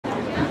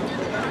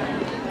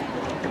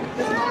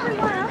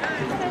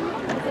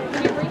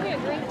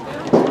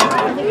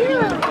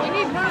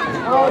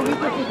you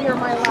get to hear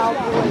my loud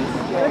voice.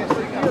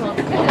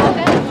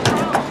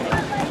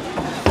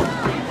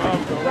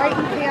 Right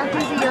in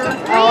Kathy's ear.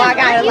 Oh, I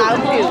got it loud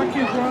too.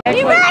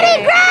 You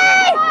ready,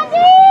 Grace?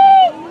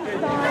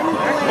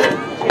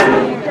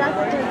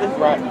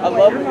 Right. I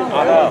love it. I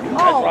know.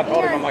 That's what I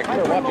told him. I'm like,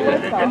 you're watching it.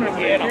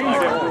 Yeah, and I'm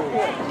like,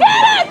 Get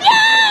him,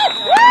 yes!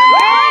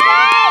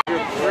 Woo!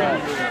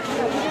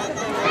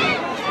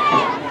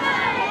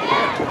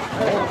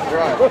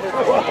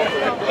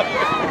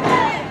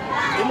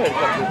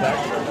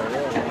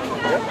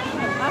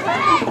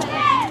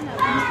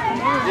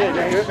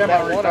 yeah, here's that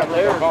one out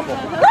there. Fumble.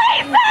 Good!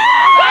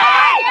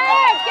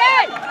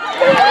 Good!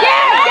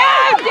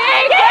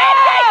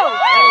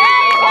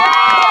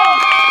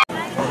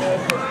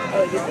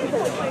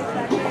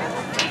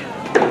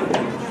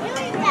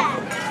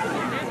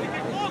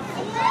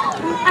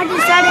 I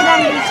decided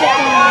I'm going to sit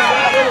down.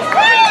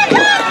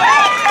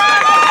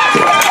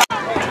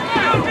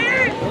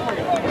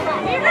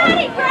 You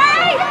ready,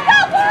 Grace? Go,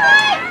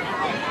 boy!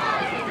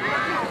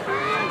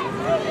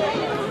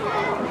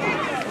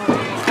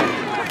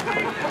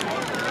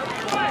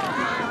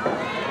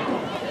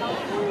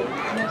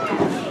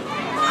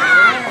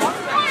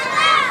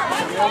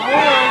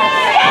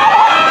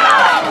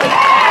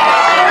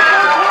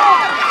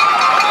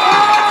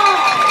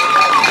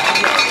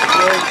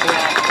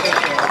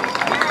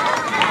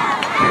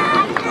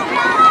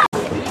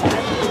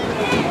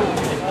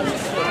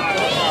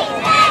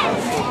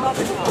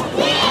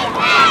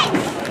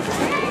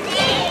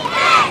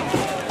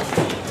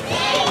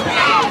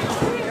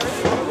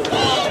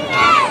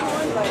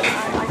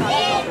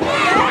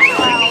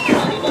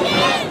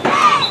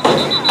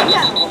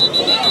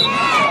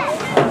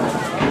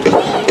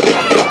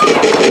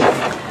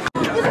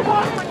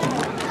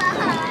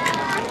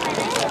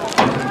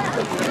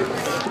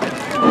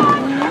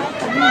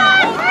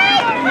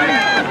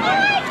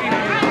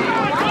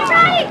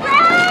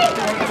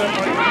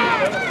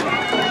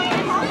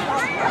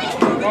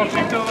 Oh,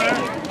 she's still there?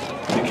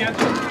 You can't?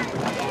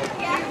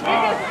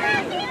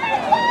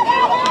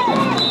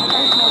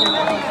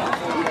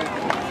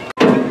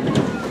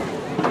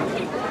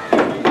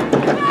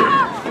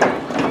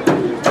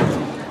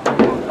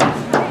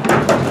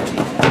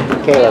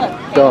 Caleb,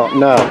 don't,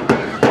 no.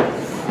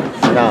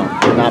 No,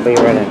 do not be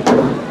running.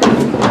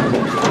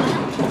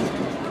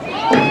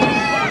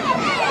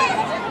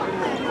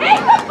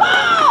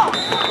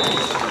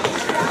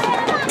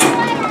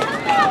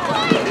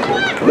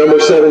 Number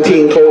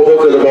 17, Cole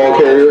Hooker, the ball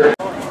carrier.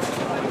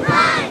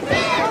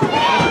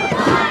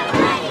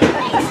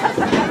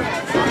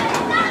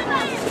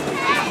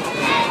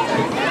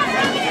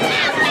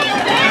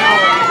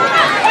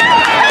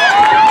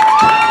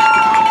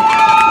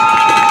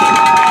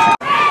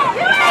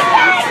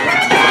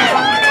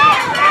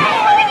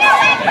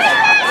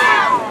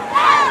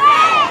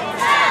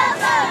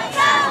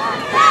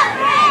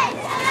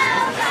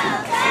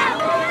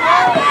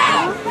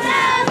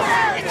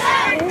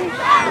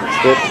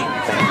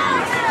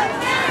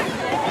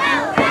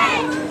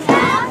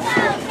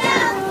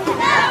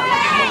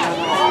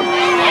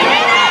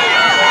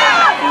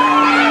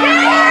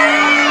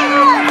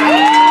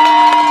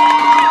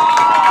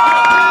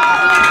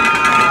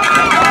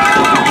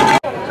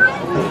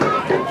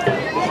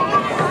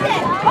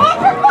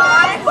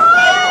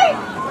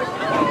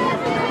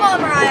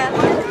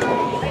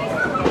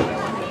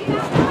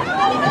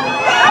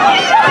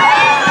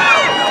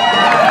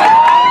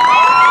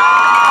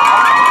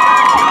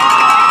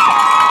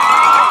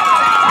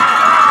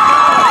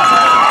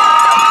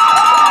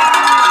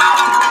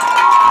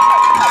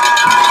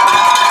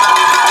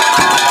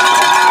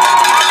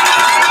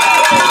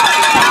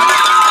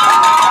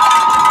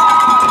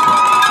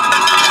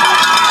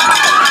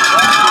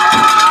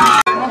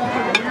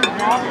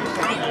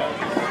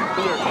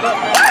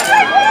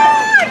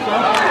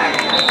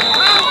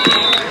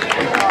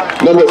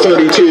 Number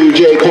 32,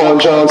 Jaquan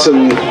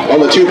Johnson on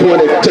the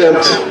two-point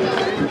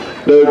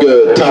attempt. No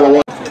good. Tyler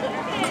one.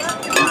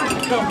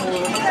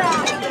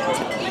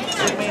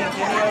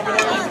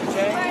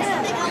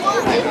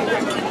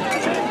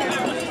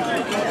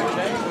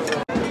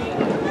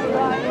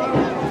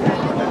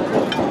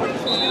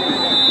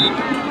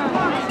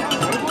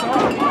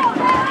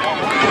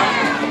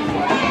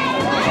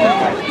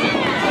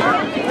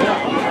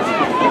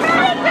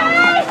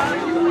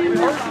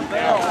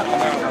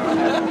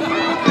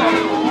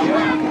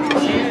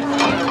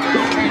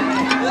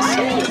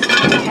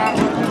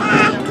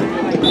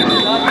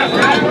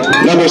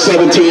 Number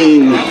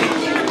 17,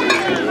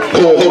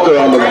 Cole Hooker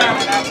on the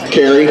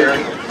carry.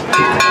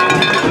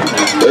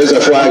 There's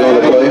a flag on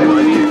the play.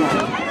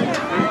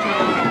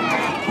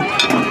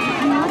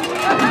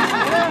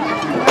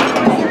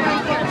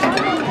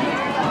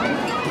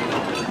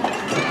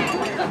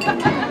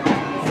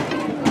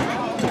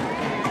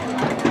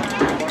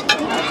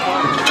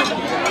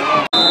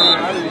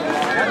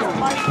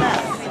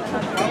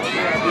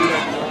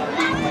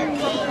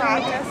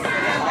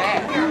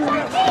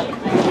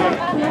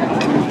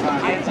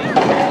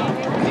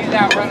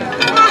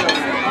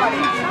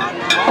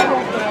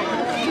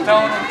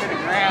 Throwing him to the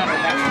ground,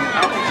 and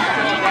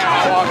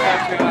I walked up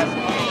to him and I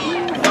said,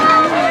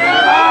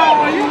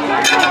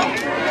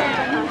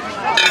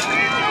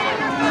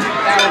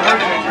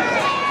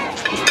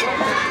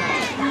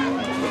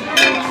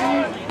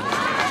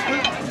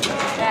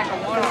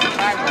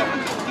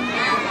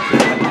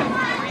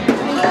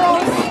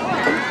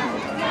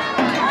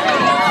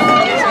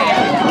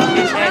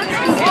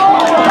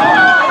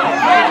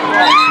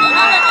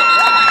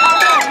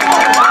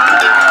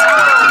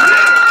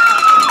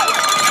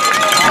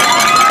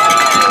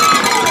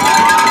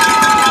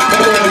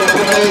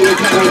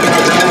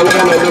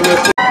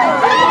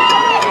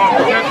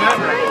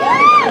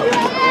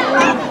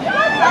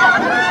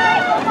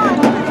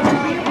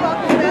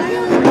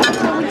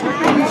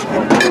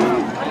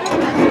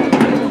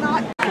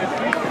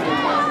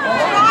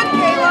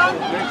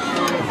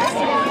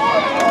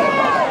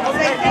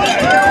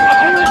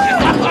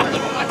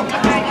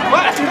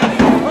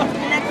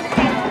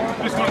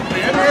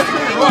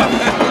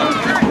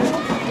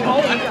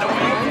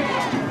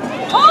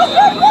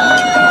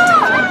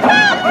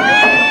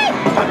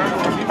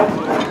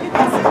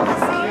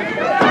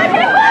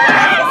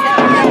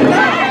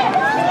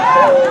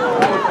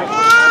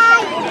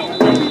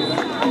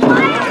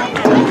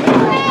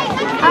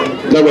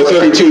 Number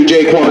 32,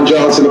 Jaquan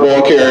Johnson, the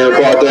ball carrier,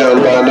 brought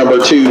down by number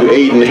 2,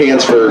 Aiden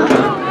Hansford.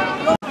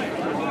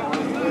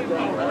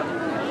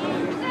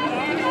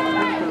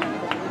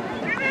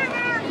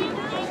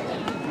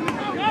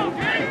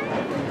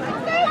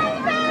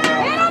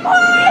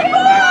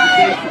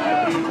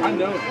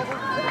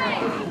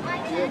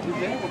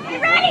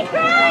 Ready,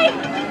 Gray!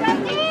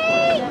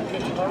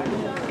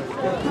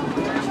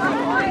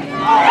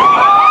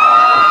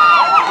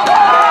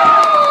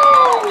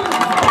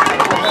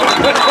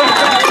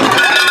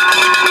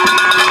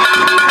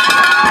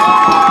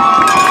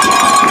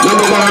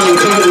 Number 9,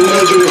 Clinton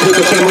Edgewood with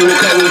the fumble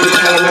recovery to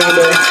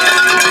Talawanda.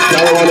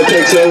 Talawanda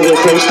takes over,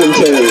 1st and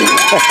 10.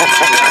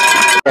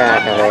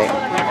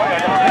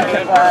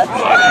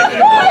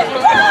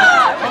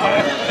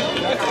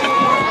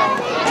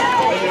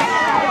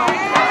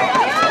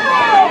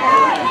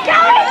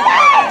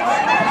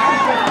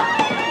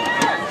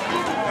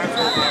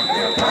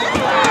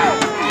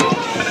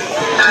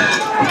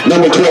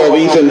 Number 12,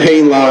 Ethan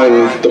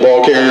Hainline, the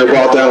ball carrier,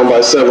 brought down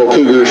by several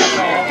Cougars.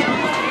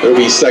 It'll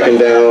be 2nd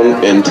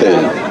down and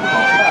 10.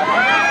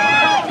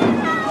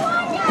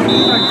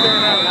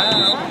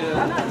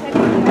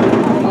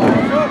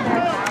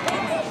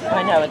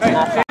 I know it's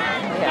not.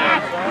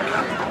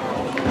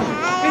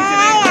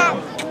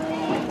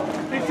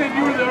 They said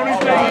you were the only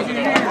thing in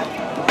here.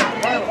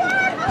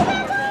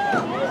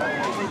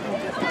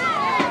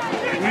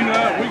 We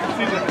know, we can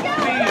see the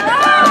scene.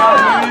 How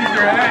you leave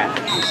your hat.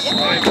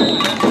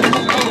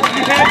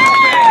 You had your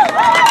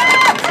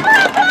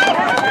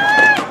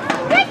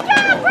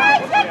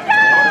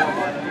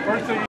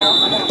First thing.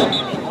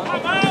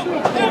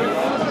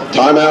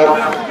 Timeout,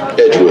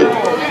 Edgewood.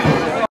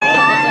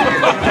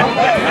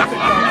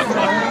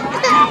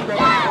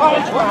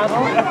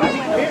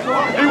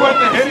 He went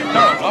to hit him.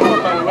 No, I'm going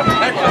to went the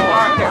next one.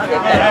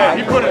 Yeah,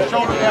 he put his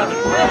shoulder down to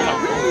the ground.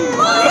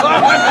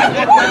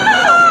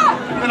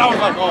 And I was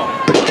like, oh.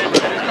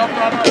 He's coming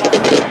right up.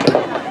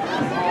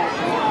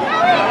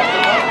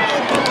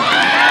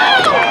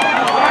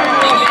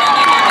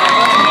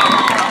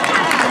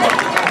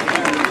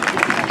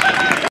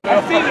 I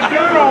see the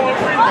dirt all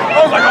over him. I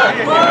was like, oh,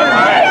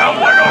 yeah. I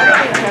was like, oh,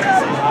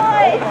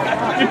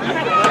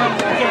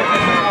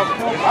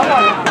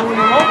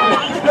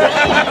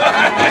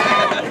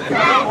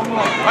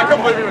 I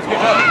couldn't believe he was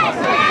getting up.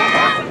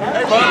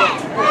 Hey, bud.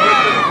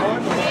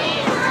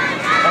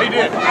 He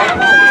did.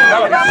 That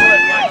was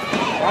slick.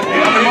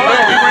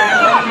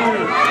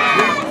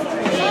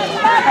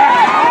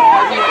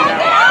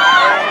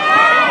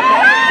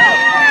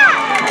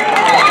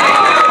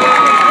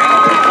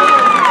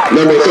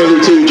 Number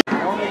 32.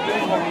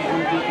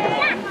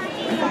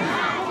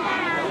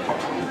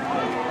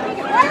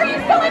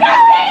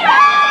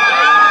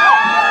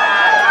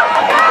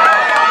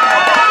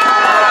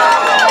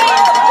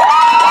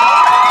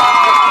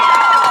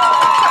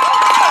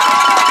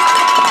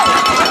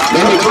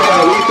 Number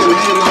 12, Ethan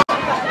Hainline.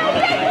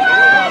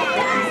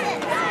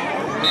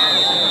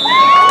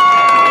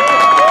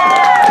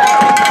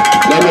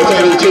 Number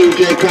 32,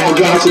 Jaquan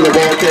Johnson, the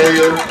ball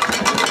carrier.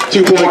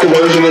 2-point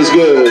conversion is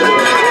good.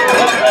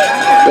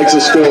 Makes the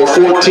score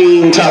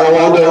 14,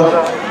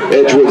 Talawanda,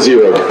 Edgewood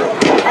 0.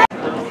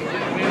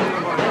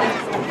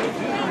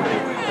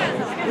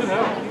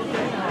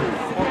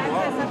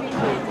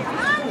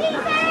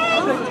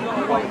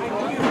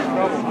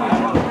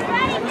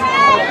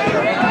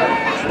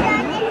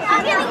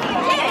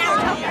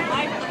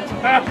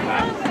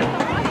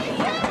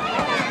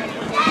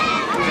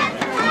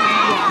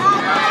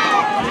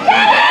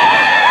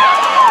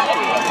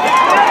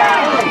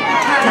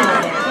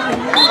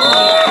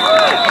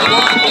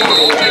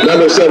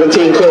 Number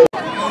 17, Cole.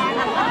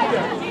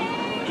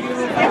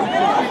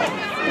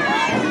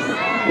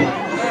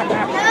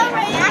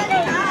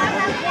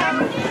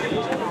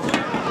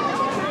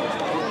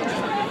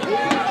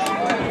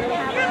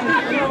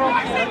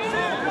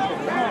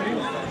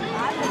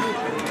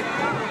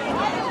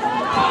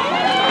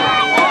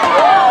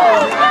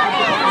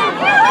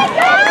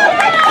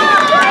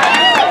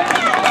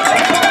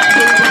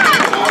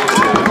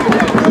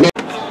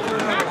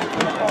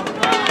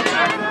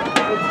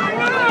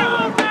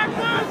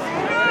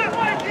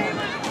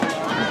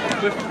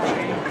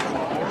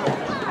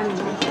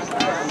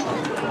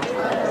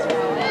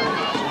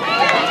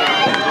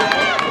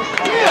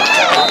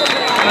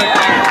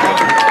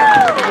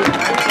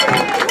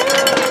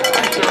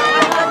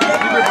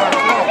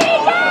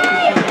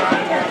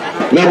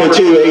 Number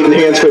 2, Aiden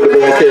Hansford, the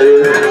ball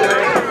carrier.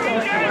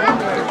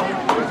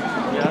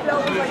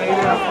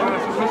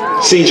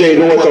 CJ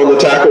North on the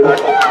tackle.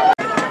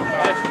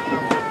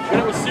 When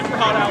it was super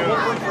hot out,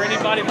 won't work for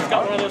anybody that's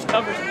got one of those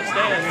covers in the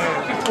stands.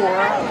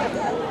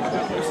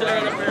 We're sitting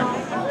right up here.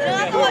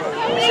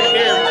 Sit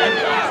here.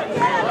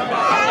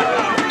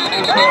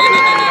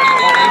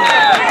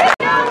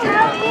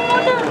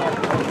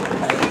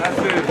 That's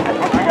it.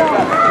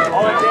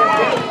 All that damn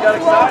game, you got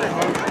excited.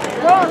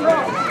 Go,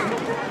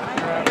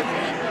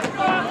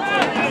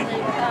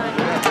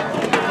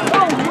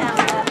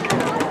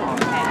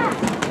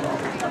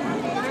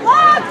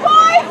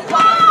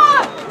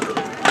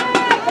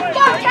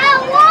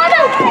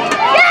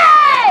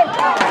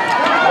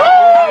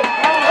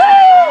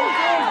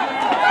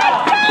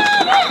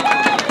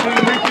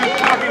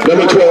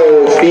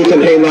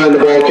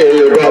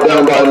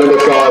 by number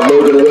 5,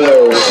 Logan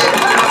Wells.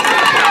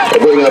 Will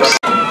bring up.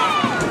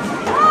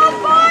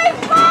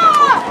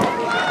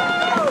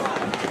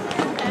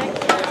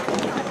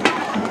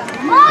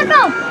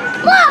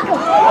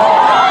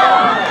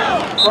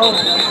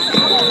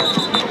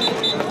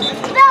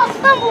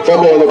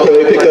 Fumble on the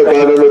play, picked up by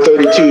number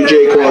 32,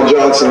 Jaquan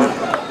Johnson.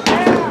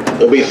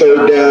 It'll be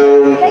 3rd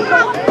down.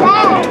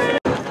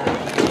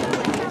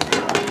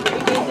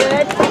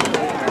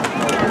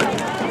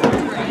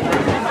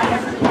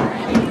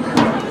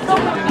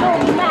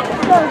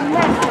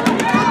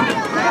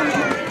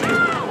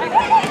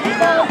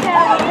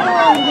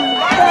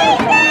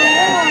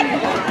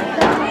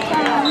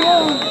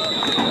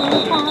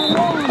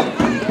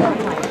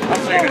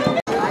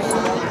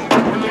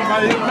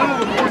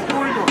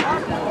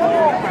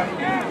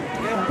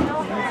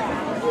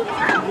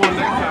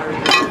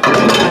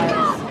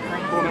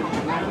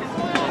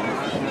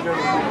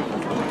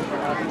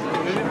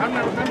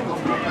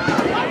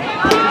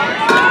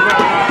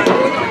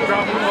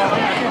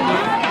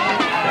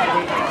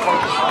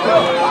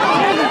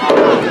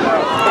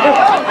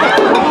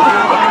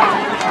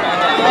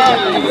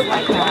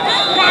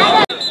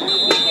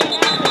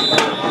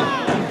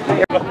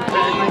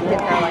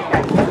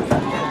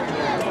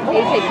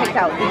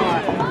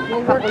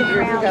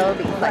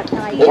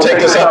 We'll take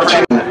this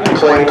opportunity.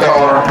 Playing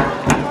caller,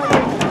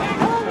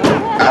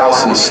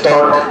 Allison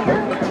Stark,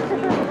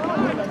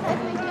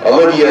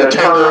 Olivia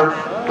Turner,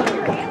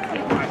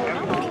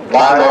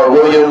 Lila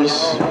Williams,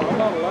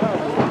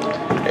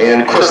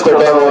 and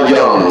Christabella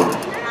Young.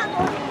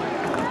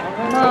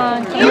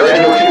 Your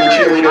Edgewood Cougar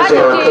cheerleaders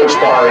are coached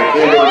by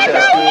Andrew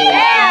Chastain.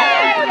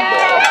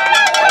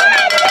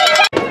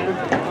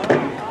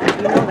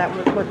 You know that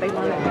was what they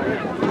wanted.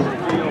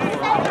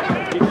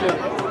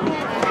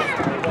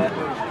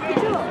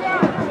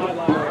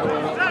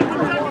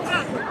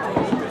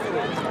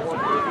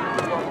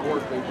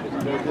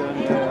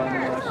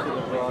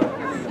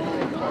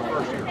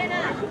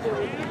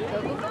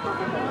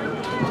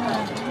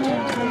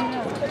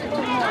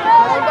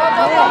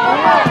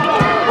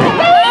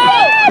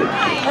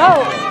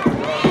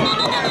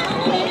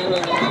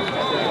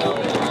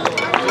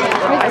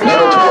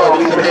 Number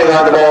 12, Ethan Haley,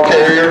 the ball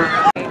carrier.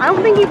 I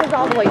don't think he was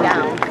all the way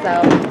down,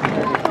 so.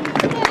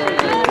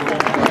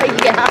 But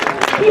yeah,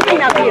 he may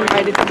not be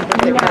invited to the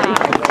birthday party.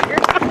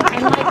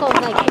 And Michael's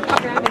like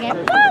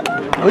extravagant.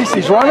 At least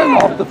he's running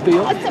off the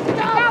field.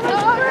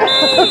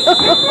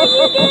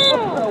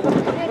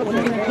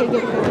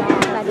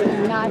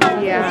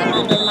 Yeah,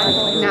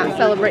 not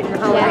celebrating the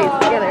holidays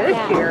together this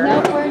year.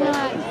 No, we're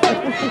not.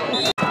 Because if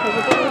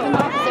it was an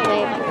opposite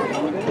way,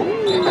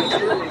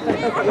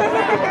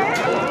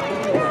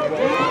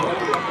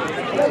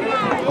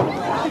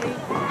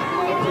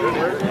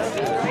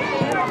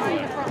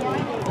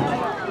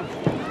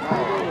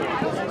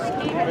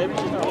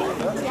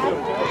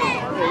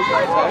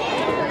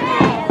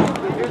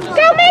 Go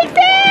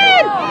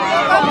Mason!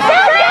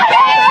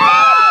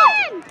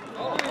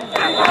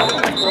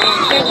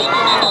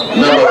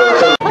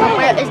 Go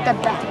where is the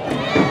bell?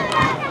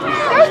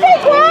 Go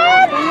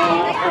Saquon!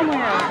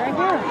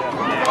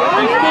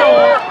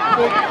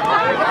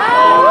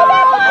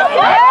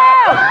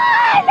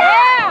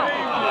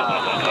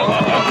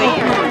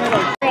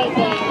 Great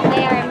game.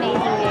 They are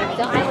amazing games.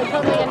 So I would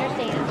totally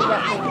understand.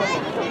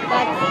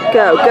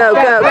 Go, go, go,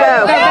 go.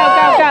 Go, go,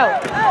 go, go.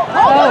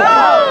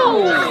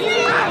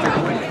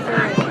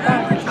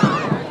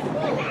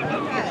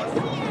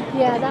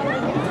 Yeah, that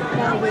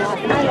would be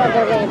awesome. I love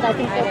their games. I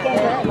think their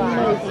games are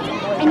amazing.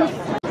 And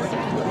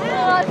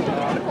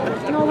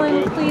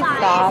Nolan, please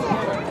stop.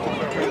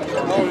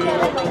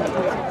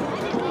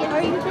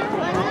 are you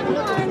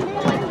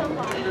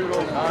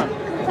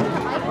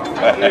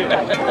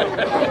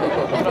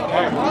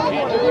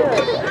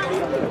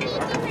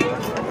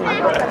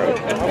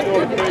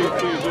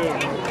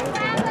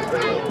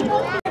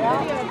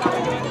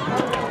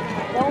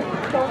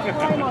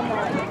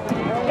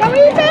Go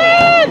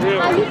Ethan!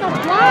 Oh, you got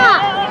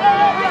blocked.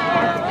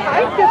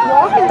 I'm just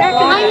walking back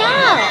in. I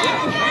know.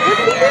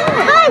 What's he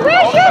doing? Hi,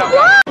 where's your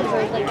block?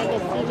 Like I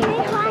could see him.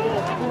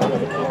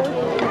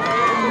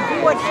 Do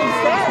what she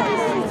says.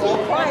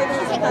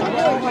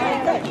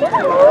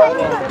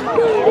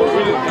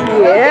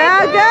 Yeah,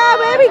 go,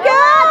 baby,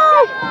 go!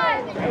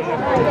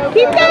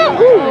 Keep going!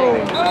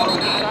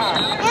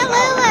 And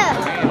Lulu.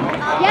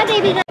 Yeah,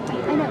 baby. I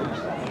know.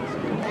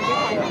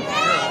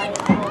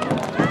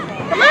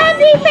 Come on,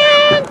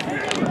 defense!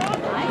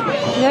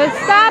 No,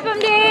 stop him,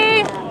 D!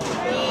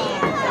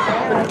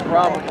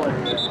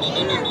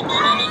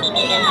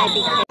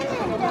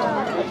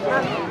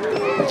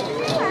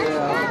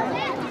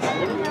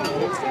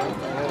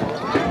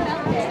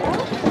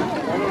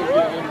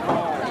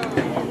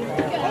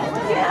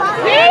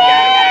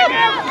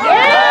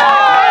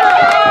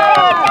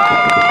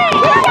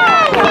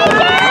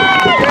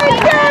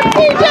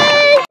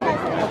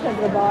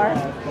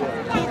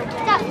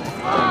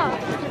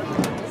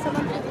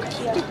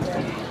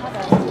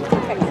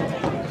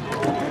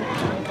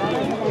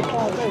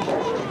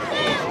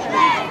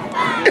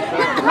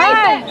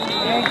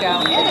 There you go.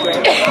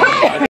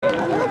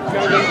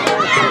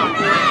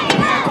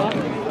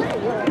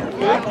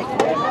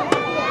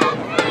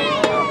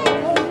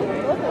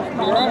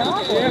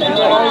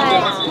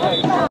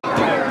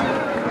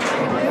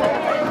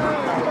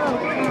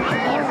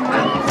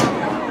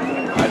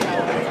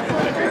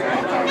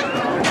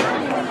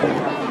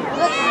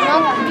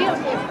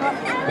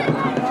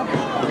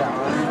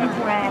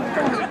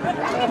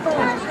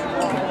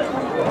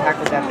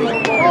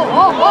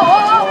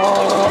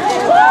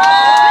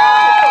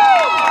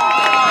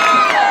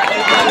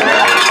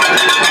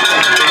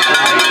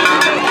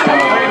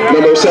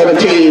 Number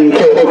 17,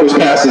 Cole Hooker's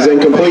pass is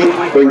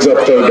incomplete, brings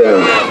up third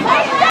down.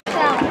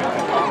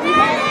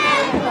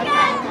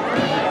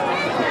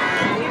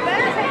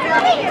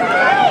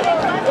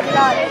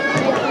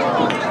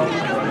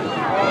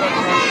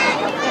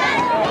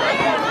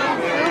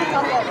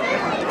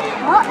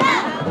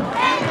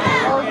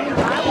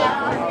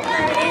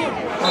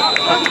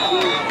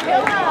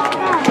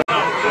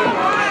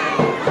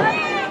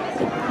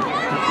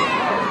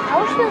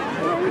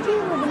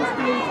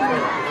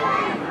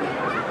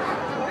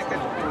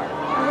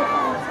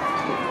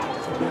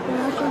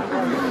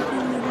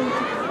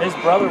 His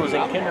brother was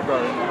in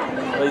kindergarten.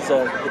 He's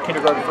the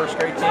kindergarten first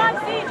grade team. Or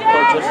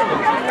just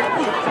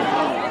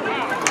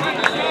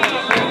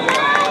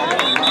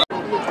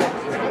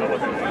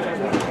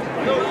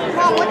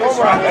Mom, what's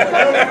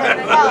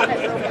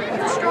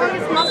the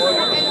strongest muscle in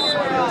your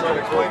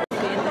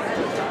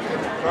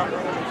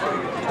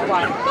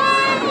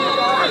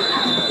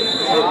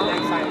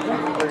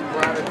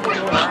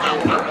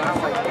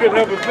Couldn't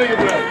help but think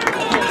about it.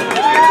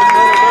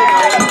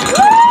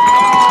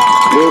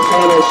 Your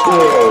final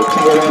score,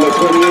 Carolina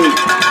 28,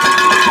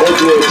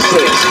 Edgewood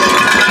 6.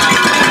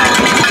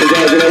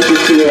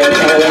 Congratulations to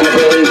Carolina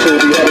Berries who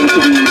will be heading to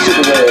the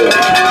Super Bowl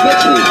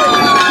next week.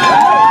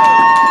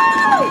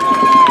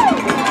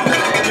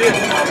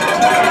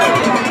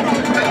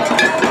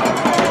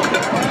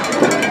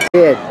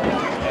 Good.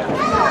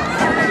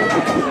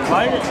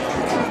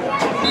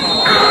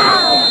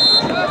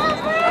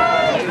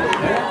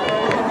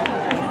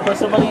 put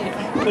somebody,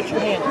 put your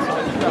hand in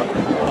somebody's mouth.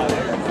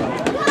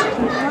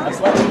 That's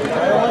left.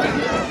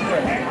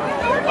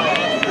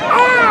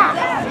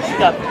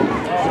 Stop.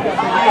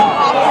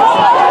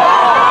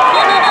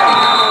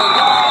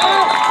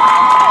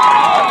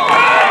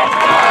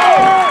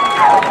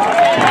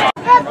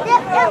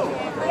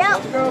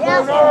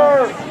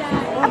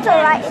 That's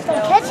alright if they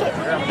catch it.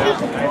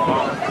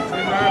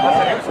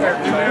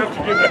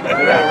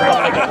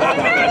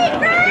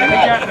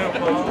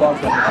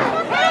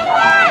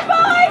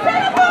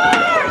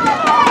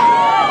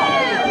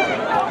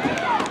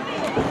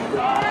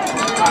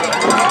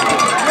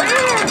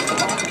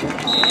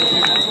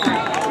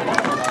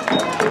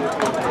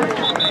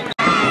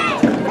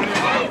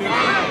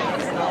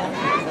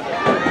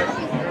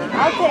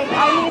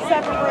 I need a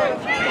separate room.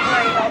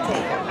 I'll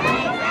take it.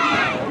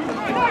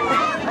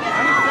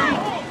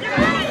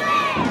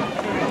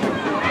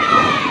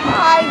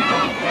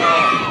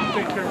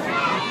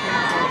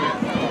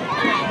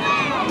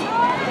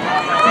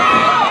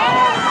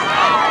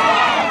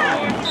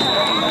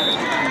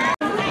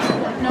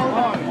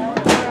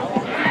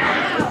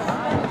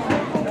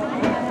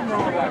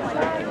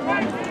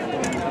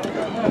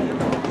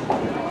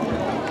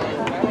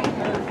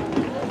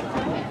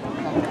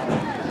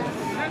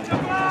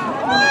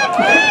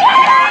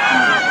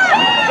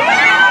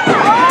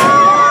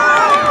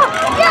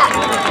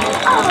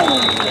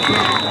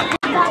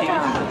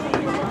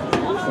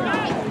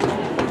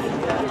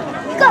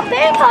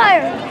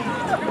 Vampire!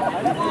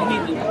 You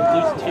need to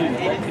lose two.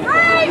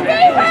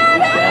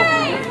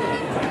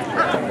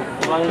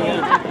 Why do you need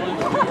to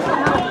lose?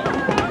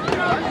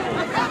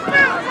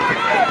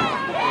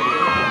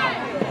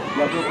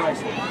 Love your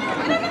price.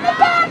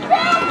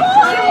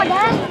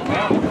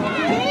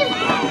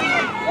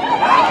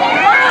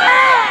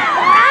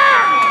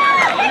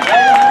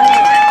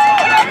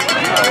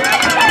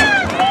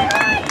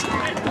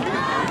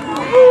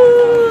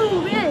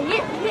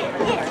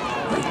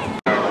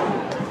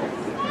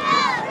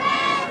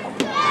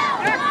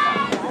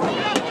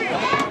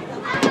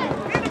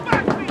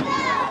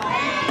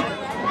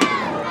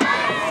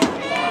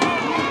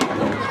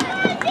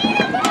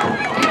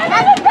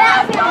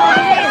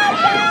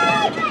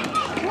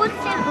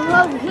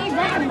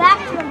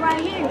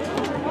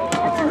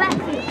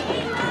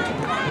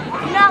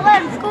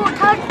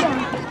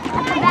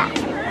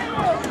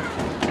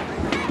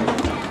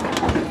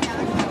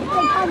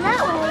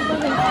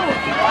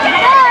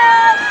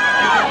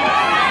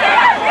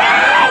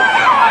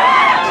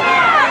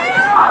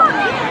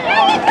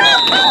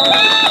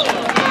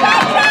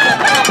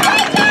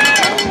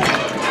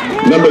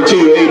 Number 2,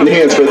 Aiden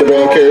Hansford, the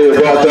ball carrier,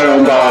 brought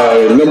down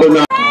by number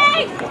 9.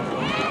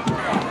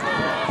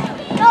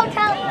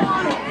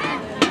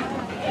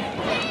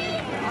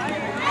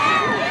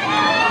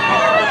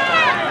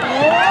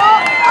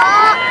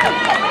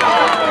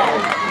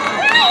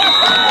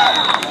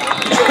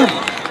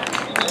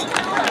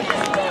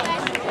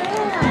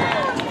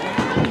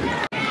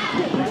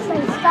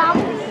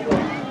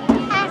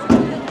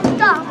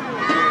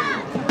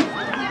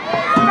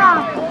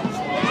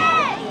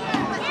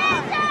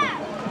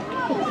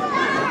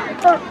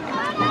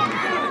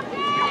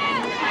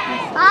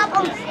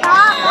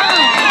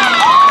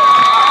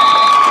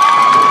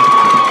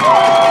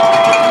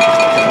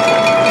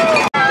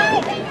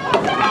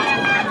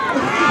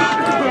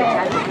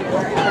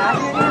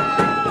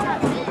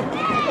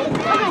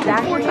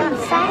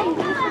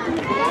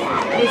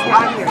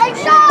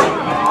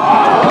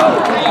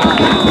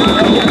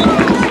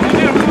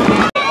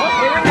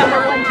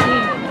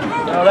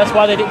 That's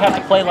why they didn't have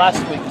to play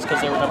last week, is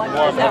because they were number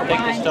 1. They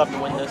picked this stuff to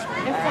win this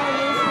week.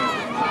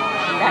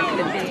 That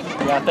could be.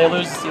 Yeah, if they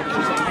lose, it's either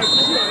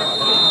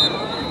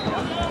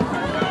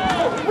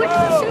What's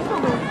the Super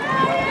Bowl?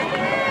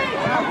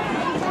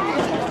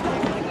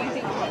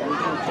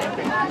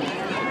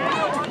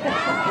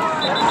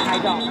 I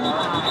don't know.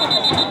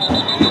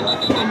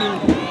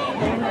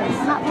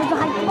 Not with the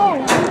high ball.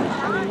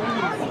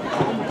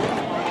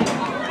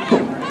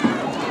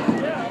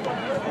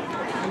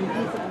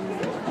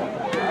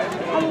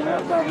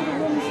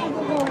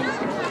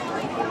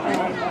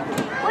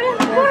 What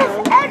if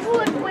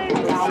Edgewood wins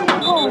the Super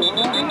Bowl?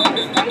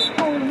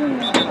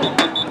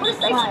 What if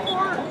they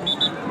score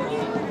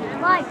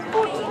like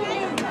 14,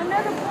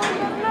 another point,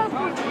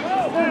 another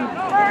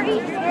 30,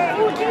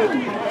 14?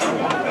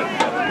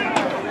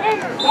 Then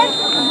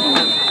Edgewood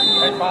wins.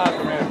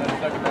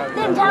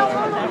 Then down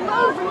on the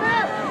road and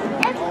that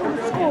Edgewood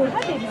scores.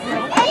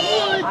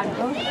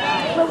 Edgewood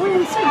will win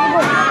the Super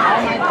Bowl.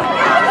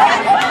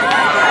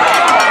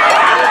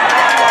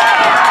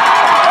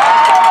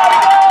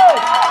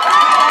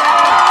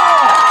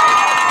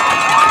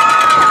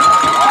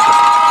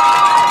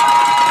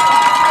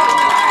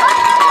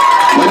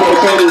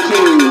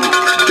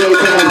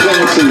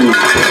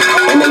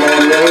 On the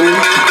long run,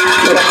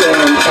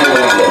 touchdown,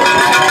 Colorado.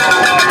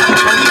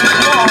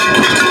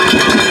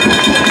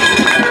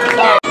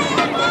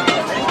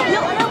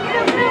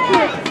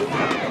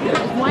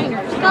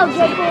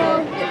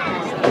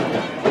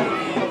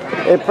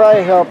 It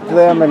probably helped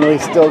them, and we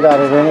still got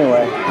it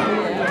anyway.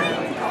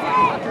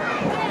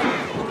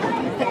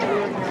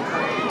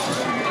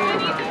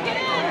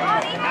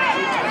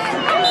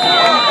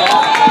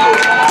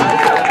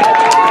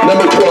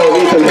 Number 12,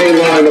 Ethan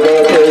Hayline, the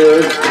ball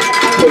carrier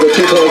for the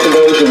 2-point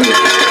conversion.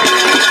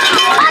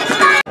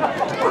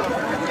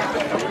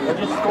 They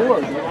just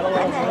scored. You're not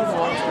allowed to win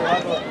one, so you're not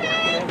allowed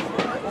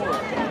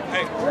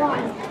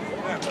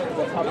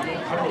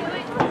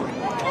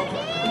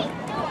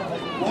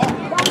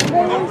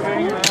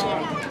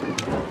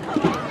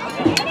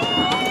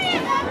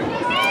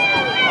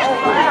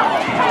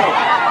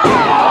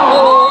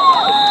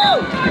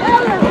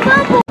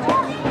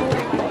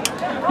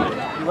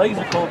Your legs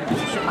are cold because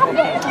you shouldn't go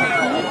back.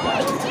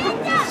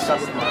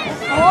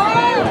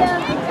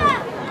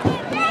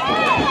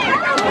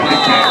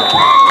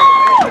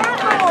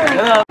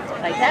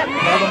 Like that.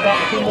 Hold them back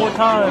 2 more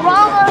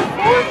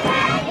times.